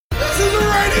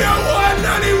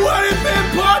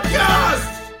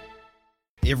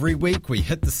Every week we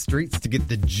hit the streets to get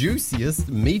the juiciest,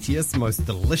 meatiest, most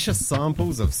delicious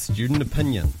samples of student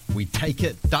opinion. We take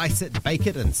it, dice it, bake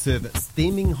it, and serve it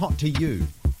steaming hot to you.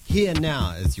 Here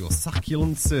now is your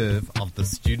succulent serve of the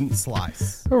Student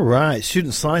Slice. All right,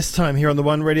 Student Slice time here on the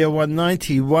One Radio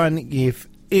 191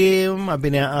 FM. I've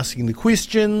been out asking the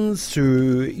questions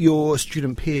to your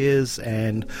student peers,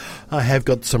 and I have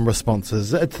got some responses.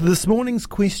 To this morning's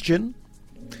question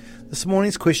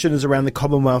is around the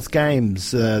Commonwealth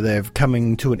Games. They're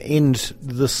coming to an end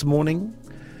this morning.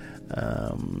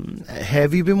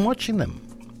 Have you been watching them?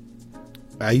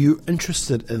 Are you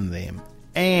interested in them?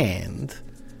 And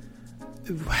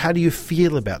how do you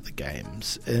feel about the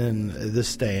Games in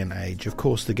this day and age? Of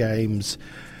course, the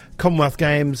Commonwealth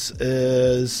Games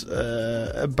is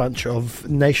a bunch of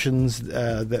nations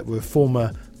that were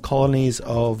former colonies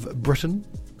of Britain,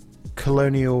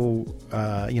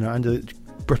 under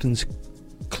Britain's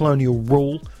colonial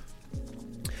rule.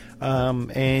 In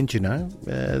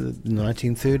the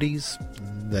 1930s,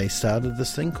 they started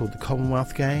this thing called the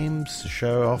Commonwealth Games to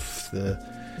show off the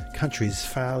countries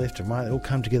far left and right. They all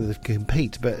come together to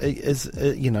compete, but it's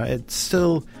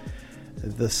still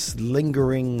this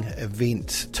lingering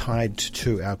event tied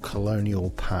to our colonial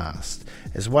past.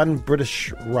 As one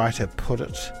British writer put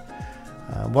it,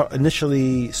 what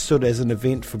initially stood as an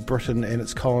event for Britain and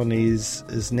its colonies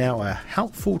is now a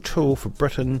helpful tool for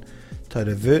Britain to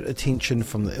divert attention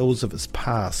from the ills of its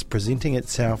past, presenting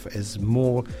itself as a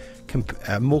more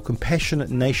compassionate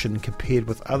nation compared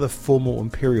with other former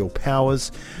imperial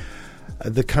powers,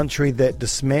 the country that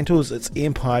dismantles its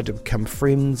empire to become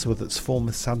friends with its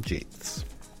former subjects.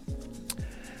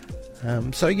 How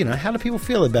do people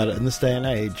feel about it in this day and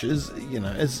age? It's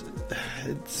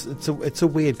a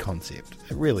weird concept.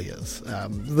 It really is.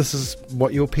 This is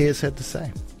what your peers had to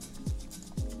say.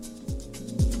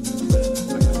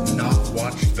 Not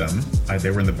watched them.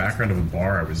 They were in the background of a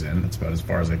bar I was in. That's about as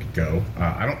far as I could go.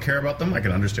 I don't care about them. I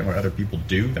can understand why other people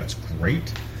do. That's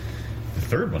great. The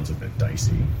third one's a bit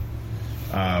dicey.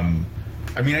 I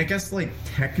guess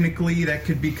technically that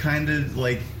could be kind of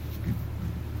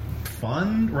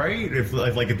fun, right? If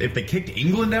they kicked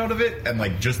England out of it and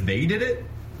just they did it,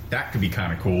 that could be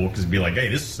kind of cool, because it'd be hey,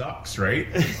 this sucks, right?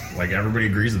 Everybody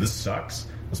agrees that this sucks.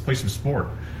 Let's play some sport.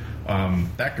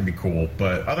 That could be cool,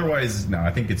 but otherwise, no.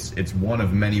 I think it's one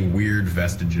of many weird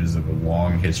vestiges of a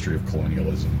long history of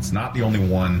colonialism. It's not the only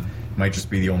one. It might just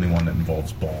be the only one that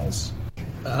involves balls.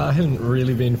 I haven't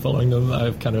really been following them.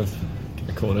 I've kind of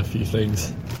caught a few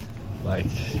things, like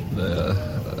the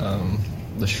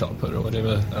shot put or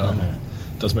whatever.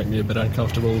 Does make me a bit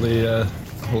uncomfortable, the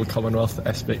whole Commonwealth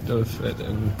aspect of it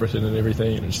in Britain and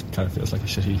everything. It just kind of feels like a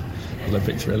shitty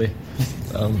Olympics, really,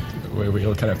 where we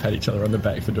all kind of pat each other on the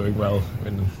back for doing well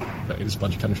when there's a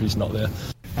bunch of countries not there.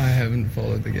 I haven't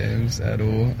followed the Games at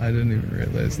all. I didn't even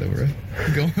realise they were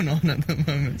going on at the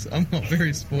moment. So I'm not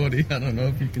very sporty. I don't know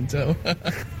if you can tell.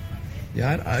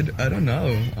 Yeah, I don't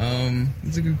know.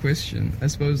 It's a good question. I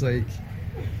suppose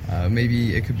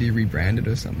maybe it could be rebranded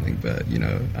or something, but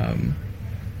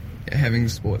having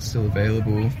sport still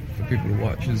available for people to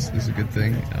watch is a good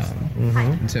thing.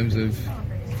 In terms of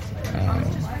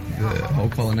the whole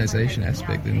colonization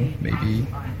aspect, then maybe,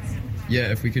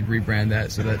 if we could rebrand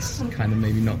that so that's kind of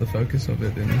maybe not the focus of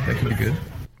it, then that could be good.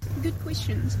 Good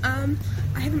questions. I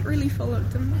haven't really followed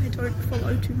them. I don't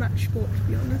follow too much sport, to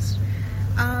be honest.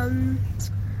 I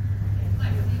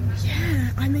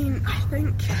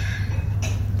think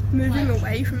moving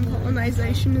away from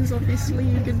colonisation is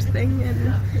obviously a good thing,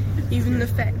 and even the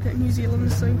fact that New Zealand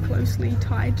is so closely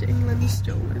tied to England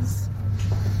still is,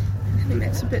 I think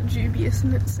that's a bit dubious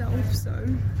in itself, so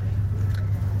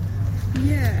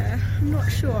I'm not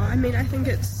sure. I think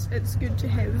it's good to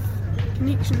have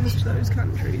connections to those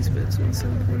countries, but it's also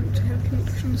important to have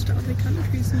connections to other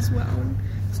countries as well, and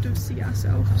still see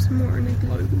ourselves more in a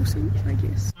global sense, I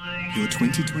guess. Your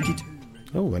 2022.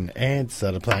 Oh, an ad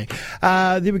started playing.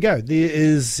 There we go. There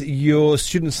is your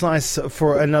Student Slice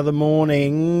for another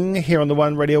morning here on the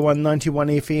One Radio 191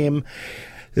 FM.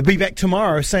 They'll be back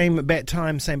tomorrow, same bat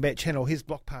time, same bat channel. Here's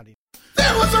Block Party.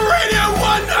 That was a Radio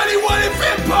 191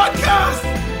 FM podcast.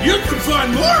 You can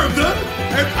find more of them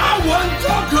at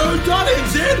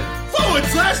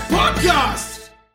r1.co.nz/podcast.